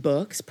like in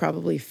books,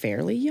 probably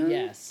fairly young.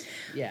 Yes.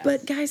 Yes.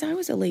 But guys, I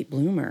was a late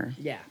bloomer.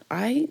 Yeah.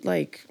 I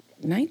like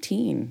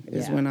 19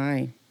 is Yeah. when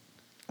I,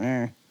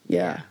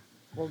 yeah.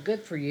 Well,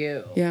 good for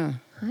you. Yeah.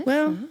 High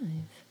Well,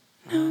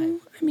 five. no,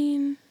 I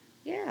mean,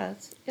 Yeah,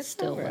 it's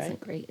Still all right.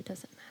 wasn't great. It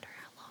doesn't matter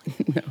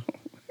how long.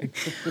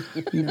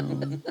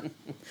 no.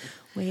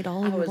 Wait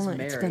all I you was want.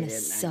 married It's going at to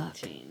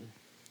suck. 19.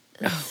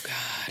 Oh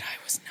God,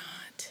 I was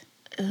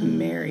not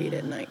married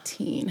at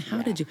 19. How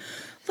Yeah. did you?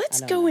 Let's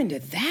don't go know. into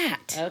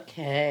that.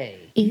 Okay.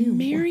 Ew.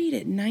 Married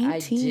at 19. I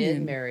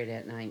did married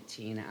at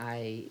 19.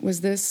 I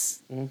Was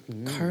this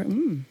Car?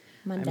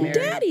 My I dad. married,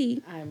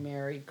 Daddy. I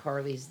married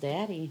Carly's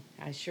daddy.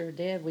 I sure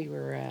did. We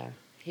were.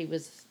 He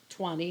was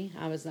 20.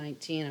 I was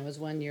 19. I was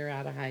 1 year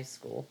out of high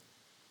school,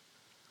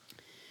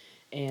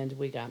 and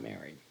we got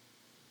married.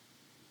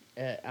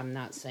 I'm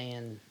not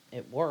saying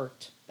it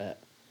worked, but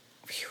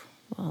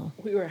Well,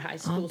 we were high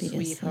school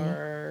Obviously.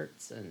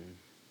 sweethearts, and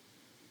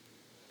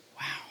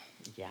Wow.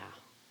 yeah,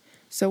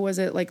 So was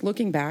it like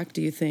looking back?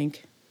 Do you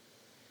think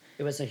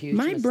It was a huge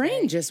My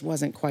brain mistake. just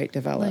wasn't quite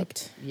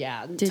developed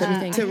Yeah. Did you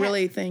think- to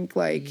really think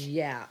like,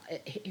 Yeah.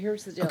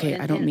 Here's the deal. okay,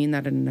 I don't mean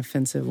that in an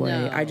offensive way.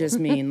 No. I just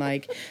mean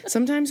like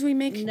sometimes we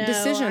make No,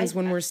 decisions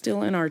when we're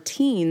still in our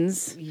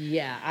teens.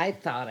 Yeah, I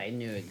thought I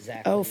knew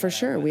exactly. Oh, for what I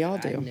sure, we all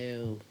wanted. I do.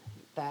 knew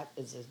that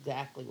is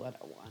exactly what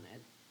I wanted.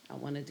 I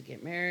wanted to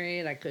get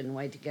married. I couldn't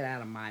wait to get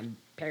out of my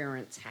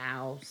parents'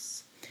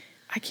 house.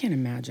 I can't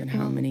imagine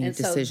how many And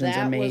so decisions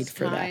that are made was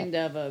for kind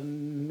that. of a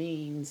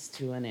means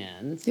to an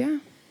end. Yeah.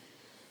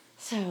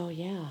 So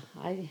yeah,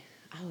 I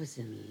was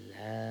in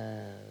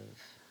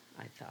love.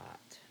 I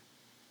thought.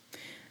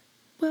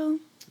 Well,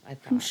 I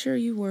thought. I'm sure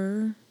you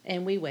were.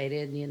 And we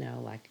waited,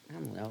 like I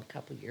don't know, a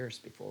couple years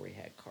before we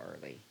had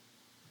Carly.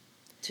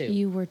 2.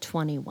 You were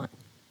 21.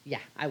 Yeah,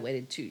 I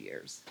waited 2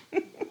 years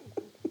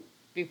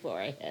before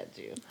I had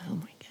you. Oh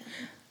my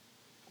god.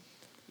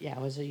 Yeah, I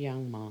was a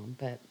young mom,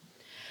 but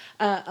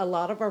a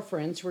lot of our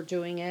friends were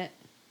doing it.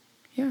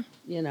 Yeah.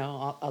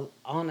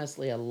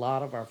 Honestly, a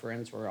lot of our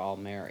friends were all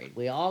married.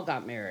 We all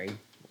got married.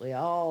 We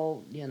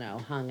all,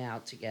 hung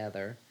out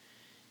together.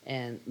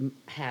 And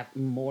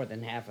more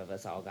than half of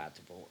us all got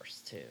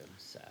divorced, too.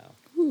 So,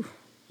 Whew.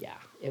 yeah,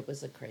 it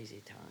was a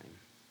crazy time.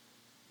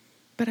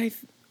 But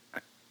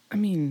I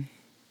mean,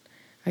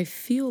 I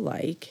feel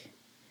like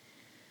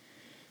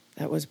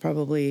that was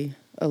probably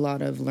a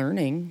lot of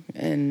learning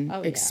and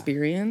Oh, yeah.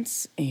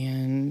 experience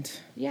and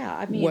Yeah,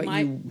 I mean, what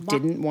you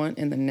didn't want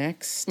in the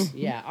next.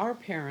 Yeah, our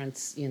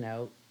parents,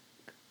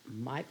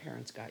 my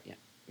parents got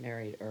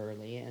married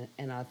early,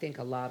 and I think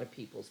a lot of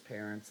people's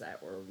parents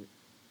that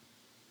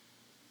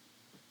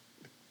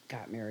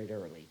got married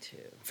early too.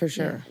 For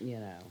sure.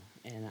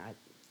 And I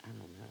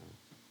don't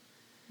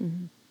know.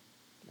 Mhm.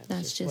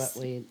 That's just-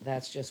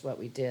 That's just what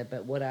we did.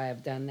 But would I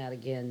have done that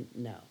again?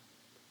 No,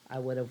 I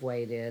would have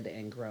waited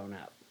and grown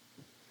up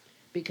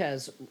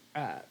because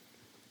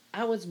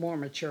I was more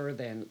mature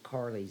than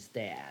Carly's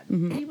dad.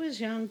 He was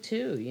young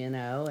too,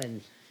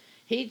 and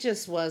he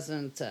just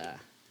wasn't.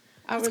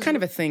 It's kind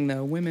of a thing,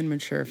 though. Women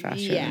mature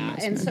faster. than Yeah,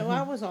 most and men. so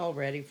I was all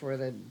ready for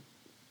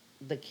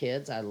the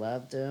kids. I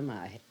loved them.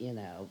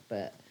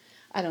 But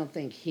I don't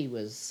think he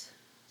was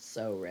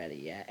so ready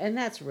yet, and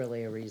that's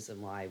really a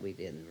reason why we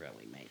didn't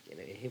really make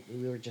it.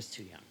 We were just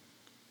too young.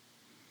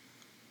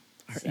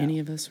 Are So- any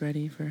of us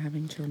ready for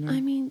having children?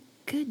 I mean,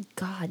 good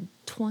God,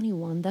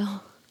 21 though,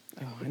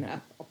 oh, I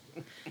know.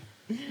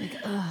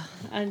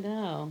 I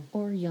know.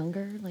 or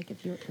younger. Like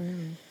if you're,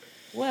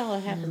 Well,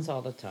 it happens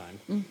all the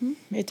time.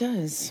 It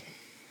does.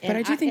 But And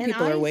I do think and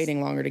people are I-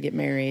 waiting longer to get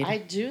married. I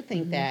do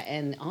think that,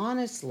 and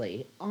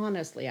honestly,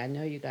 I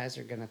know you guys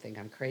are going to think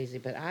I'm crazy,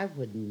 but I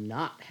would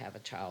not have a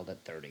child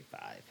at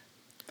 35.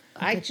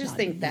 I could just not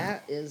think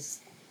either. that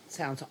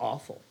sounds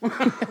awful.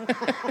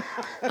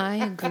 I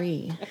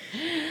agree.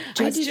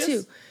 I do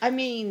too. I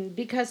mean,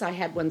 because I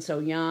had one so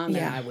young,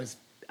 Yeah.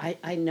 and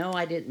I know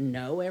I didn't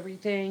know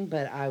everything,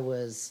 but I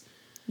was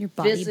Your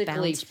body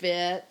physically bounced.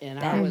 fit, and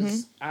I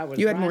was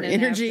You had more running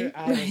energy.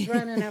 I was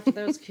running after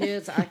those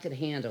kids. I could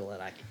handle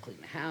it. I could clean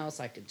the house.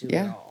 I could do it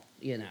Yeah. all.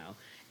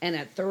 And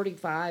at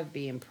 35,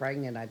 being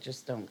pregnant, I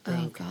just don't Oh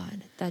think.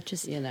 God, that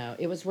just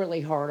It was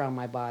really hard on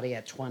my body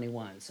at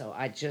 21. So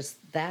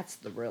that's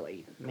the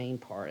really main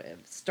part of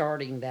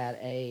starting that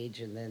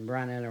age and then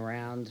running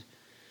around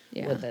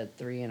yeah. with a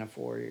 3 and a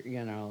 4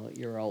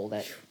 year old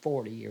at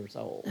 40 years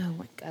old. Oh, my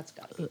God. That's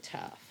got to be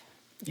tough.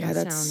 Yeah,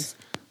 that that's sounds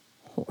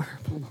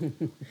horrible.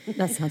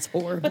 That sounds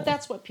horrible. But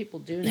that's what people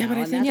do now. Yeah, but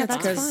I and think yeah,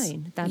 that's that's because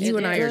fine. That's you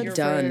and I are good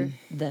done.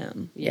 for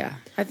them. Yeah.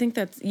 I think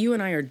that's you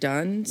and I are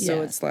done. So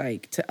Yeah. it's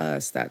like to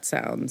us that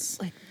sounds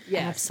Like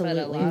Yes, but a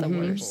absolutely lot the of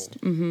people- worst.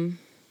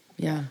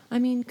 yeah. I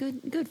mean,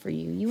 good for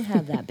you. You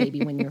have that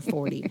baby when you're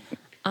 40.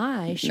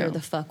 I sure No.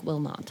 the fuck will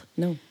not.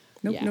 No.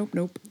 Nope, Yeah.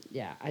 nope.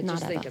 Yeah, I Not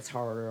just think ever. it's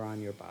harder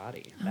on your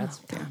body. That's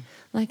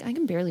Like I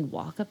can barely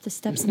walk up the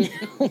steps now.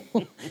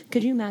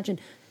 Could you imagine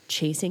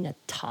chasing a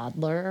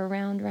toddler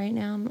around right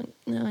now? I'm like,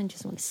 no, I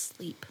just want to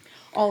sleep.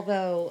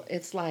 Although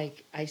it's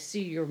like I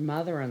see your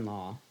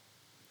mother-in-law.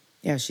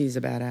 Yeah, she's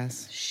a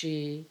badass.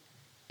 She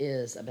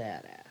is a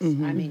badass.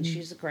 Mm-hmm. I mean,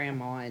 she's a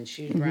grandma and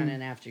she's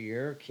running after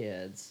your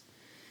kids.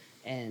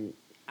 And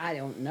I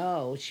don't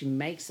know, she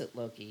makes it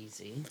look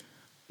easy.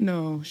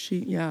 No,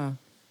 yeah.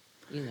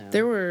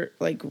 There were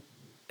like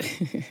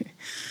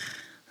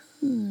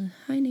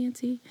hi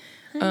Nancy.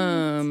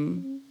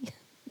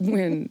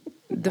 When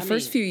the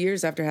first few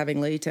years after having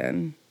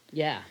Layton,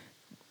 Yeah.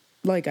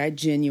 like I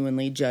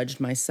genuinely judged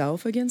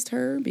myself against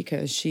her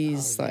because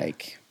she's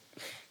like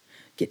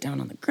get down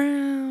on the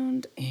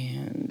ground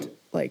and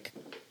like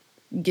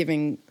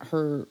giving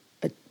her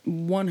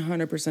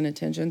 100%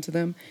 attention to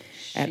them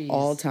at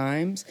all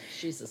times.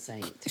 She's a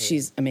saint. Too.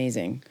 She's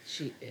amazing.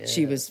 She is.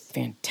 She was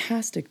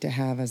fantastic to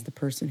have as the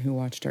person who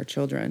watched our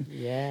children.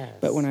 Yes.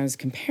 But when I was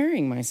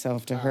comparing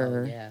myself to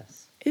her,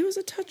 yes. it was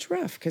a touch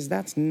rough because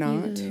that's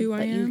not who I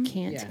but am. you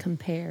can't Yeah.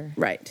 compare.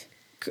 Right.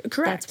 Correct.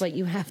 That's what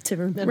you have to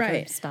remember.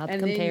 Right. Stop And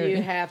comparing. then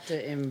you have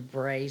to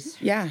embrace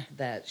Yeah.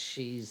 that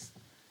she's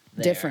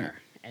there Different.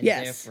 and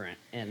Yes. different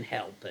and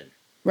helping.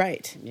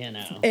 Right. You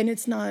know. And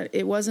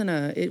it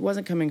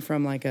wasn't coming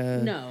from like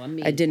No, a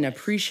mean I didn't place.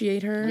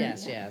 appreciate her.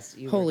 Yes.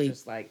 You Holy were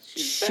just like,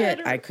 she's shit,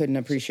 better. I couldn't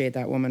appreciate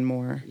that woman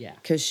more. Yeah.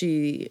 Because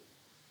she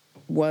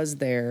was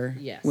there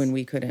Yes. when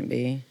we couldn't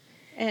be.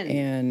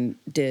 And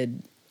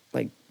did,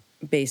 like,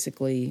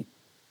 basically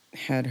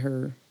had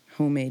her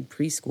homemade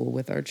preschool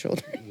with our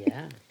children.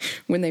 Yeah.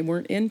 When they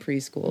weren't in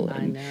preschool.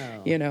 I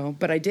know. You know,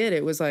 but I did.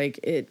 It was like,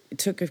 it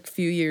took a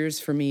few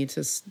years for me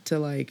to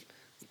like,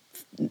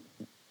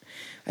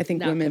 I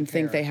think Not women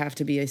think compare. they have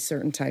to be a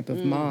certain type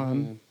of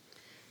mom.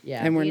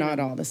 Yeah. And we're being not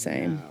a- all the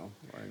same. No,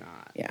 we're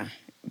not. Yeah.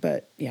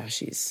 But yeah,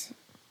 she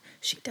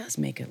does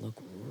make it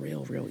look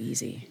real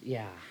easy.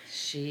 Yeah.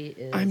 She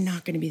is. I'm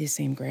not going to be the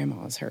same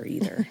grandma as her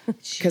either.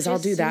 She Because I'll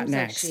just do that seems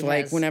like next. she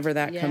Like, has- whenever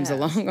that comes yes.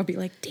 along, I'll be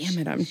like, damn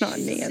it, I'm not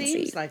She Nancy.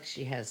 seems like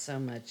she has so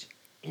much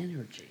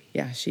energy.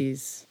 Yeah,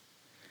 she's.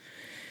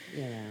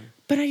 You know.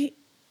 But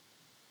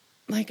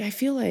I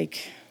feel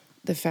like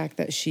the fact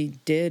that she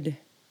did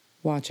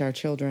watch our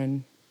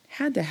children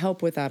had to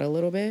help with that a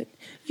little bit.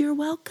 You're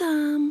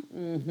welcome.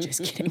 Mm-hmm.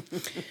 Just kidding.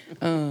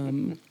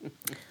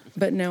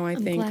 But no, I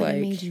I'm think glad like. I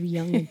made you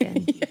young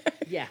again.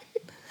 Yeah.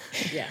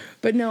 Yeah.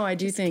 But no, I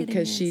do Just think kidding,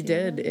 because she Nancy,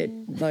 I did love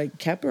it, like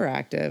kept her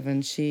active,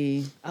 and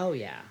she Oh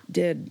yeah.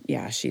 did.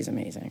 Yeah, she's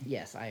amazing.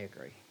 Yes, I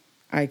agree.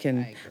 I I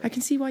can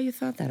agree. see why you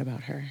thought that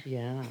about her.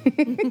 Yeah,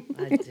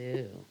 I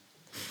do.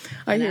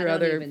 I And hear don't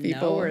other even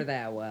people. know her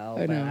that well,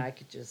 I but know. I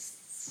could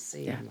just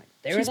see. Yeah. I'm like,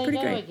 there She's they pretty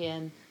go great.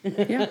 again.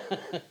 Yeah,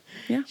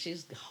 yeah.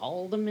 She's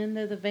hauled them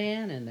into the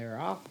van, and they're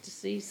off to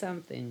see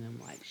something. I'm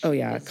like, Oh she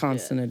yeah, is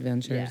constant good.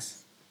 adventures.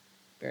 Yes,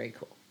 very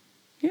cool.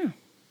 Yeah.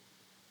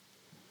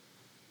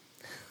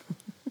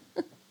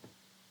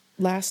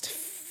 Last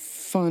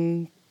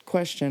fun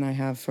question I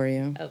have for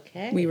you.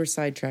 Okay. We were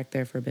sidetracked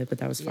there for a bit, but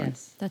that was fun.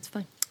 Yes. That's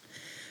fine.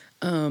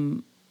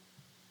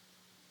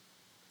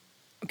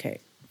 Okay,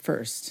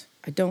 first,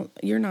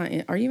 you're not,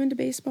 are you into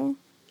baseball?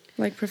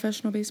 Like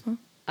professional baseball?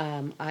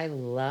 I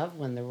love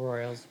when the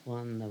Royals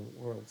won the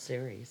World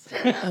Series.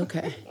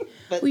 Okay.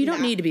 But Well, you don't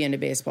not- need to be into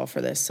baseball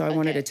for this, so I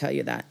wanted to Okay. tell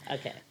you that.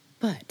 Okay.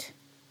 But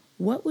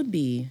what would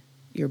be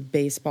your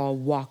baseball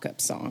walk-up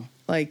song?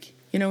 Like,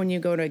 you know, when you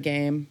go to a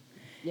game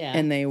Yeah.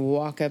 and they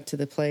walk up to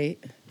the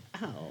plate,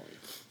 Oh.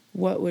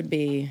 what would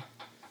be?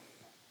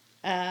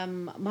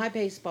 My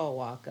baseball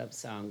walk-up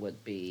song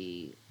would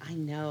be, I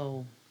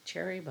know,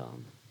 Cherry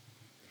Bomb.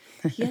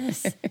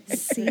 Yes.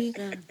 See?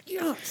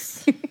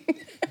 Yes.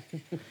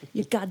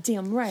 You're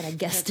goddamn right. I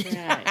guessed That's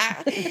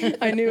it. right.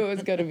 I knew it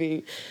was gonna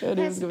be. It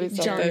was gonna be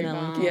John something.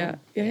 Mellencamp. Yeah.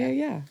 Yeah.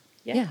 Yeah.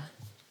 Yeah.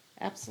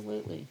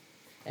 Absolutely.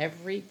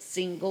 Every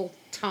single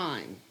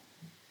time.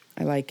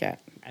 I like it.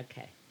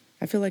 Okay.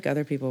 I feel like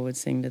other people would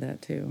sing to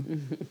that too,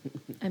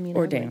 I mean, or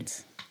I would.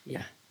 dance.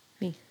 Yeah.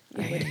 Me.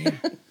 Yeah.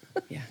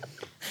 Yeah.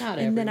 Not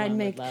And then everyone I'd would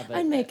make love it,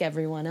 I'd make but-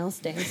 everyone else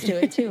dance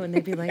to it too, and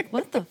they'd be like,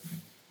 "What the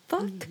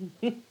fuck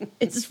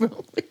is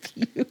wrong with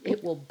you?"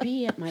 It will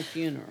be at my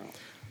funeral.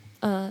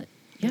 Yeah.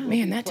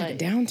 Man, that took a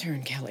Play.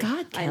 downturn, Kelly.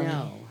 God, I Kelly.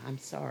 know. I'm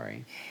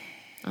sorry.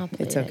 I'll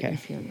play It's it at okay. your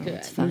funeral. Good.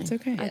 It's fine. It's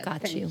okay. I Yeah,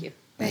 got thank you. you.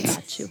 I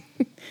got you.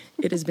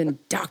 It has been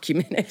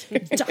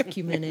documented.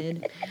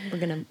 Documented. We're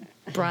gonna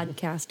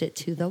broadcast it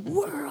to the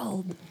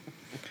world.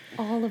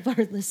 All of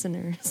our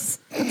listeners.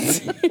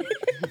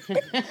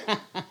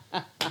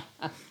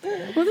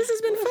 Well, this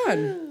has been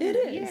fun. It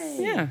is.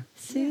 Yeah.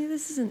 See,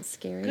 this isn't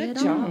scary Good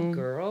at job, all.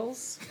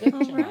 girls. Good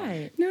All job.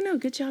 right. No,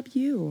 good job,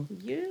 you.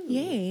 You.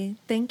 Yay.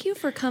 Thank you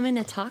for coming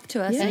to talk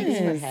to us. Thanks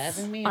for Yes.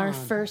 having me Our on.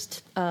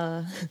 first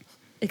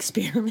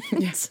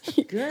experiment.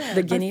 Good.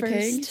 The guinea Our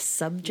first pig.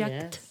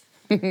 subject.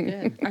 Yes.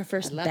 Good. Our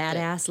first I loved it.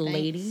 badass Thanks.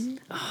 lady.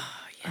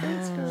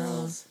 Thanks,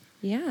 girls.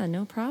 Yeah,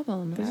 no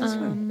problem. This is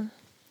fun.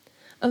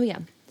 Oh, yeah.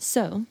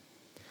 So,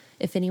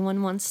 if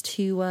anyone wants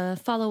to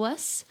follow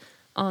us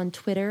on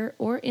Twitter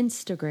or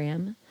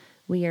Instagram,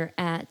 we are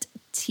at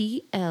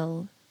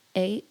TLAL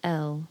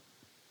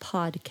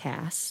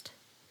Podcast.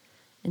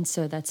 And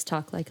so that's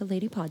Talk Like a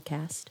Lady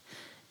Podcast.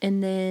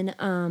 And then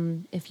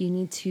if you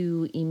need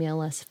to email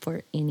us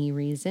for any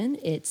reason,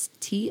 it's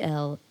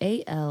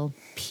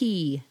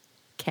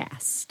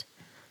TLALPcast.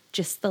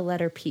 Just the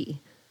letter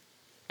P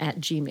at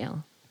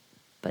Gmail.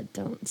 But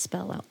don't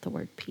spell out the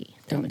word P.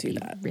 Don't would do be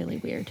that. really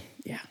weird.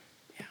 Yeah.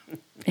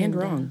 And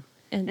wrong.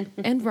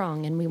 And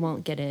wrong, and we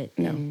won't get it.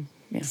 No. And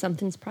Yeah.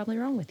 something's probably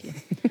wrong with you.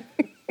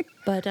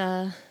 But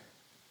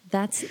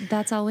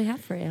that's all we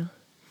have for you.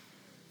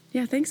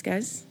 Yeah, thanks,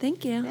 guys.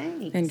 Thank you.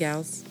 Thanks. And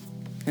gals.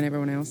 And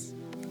everyone else.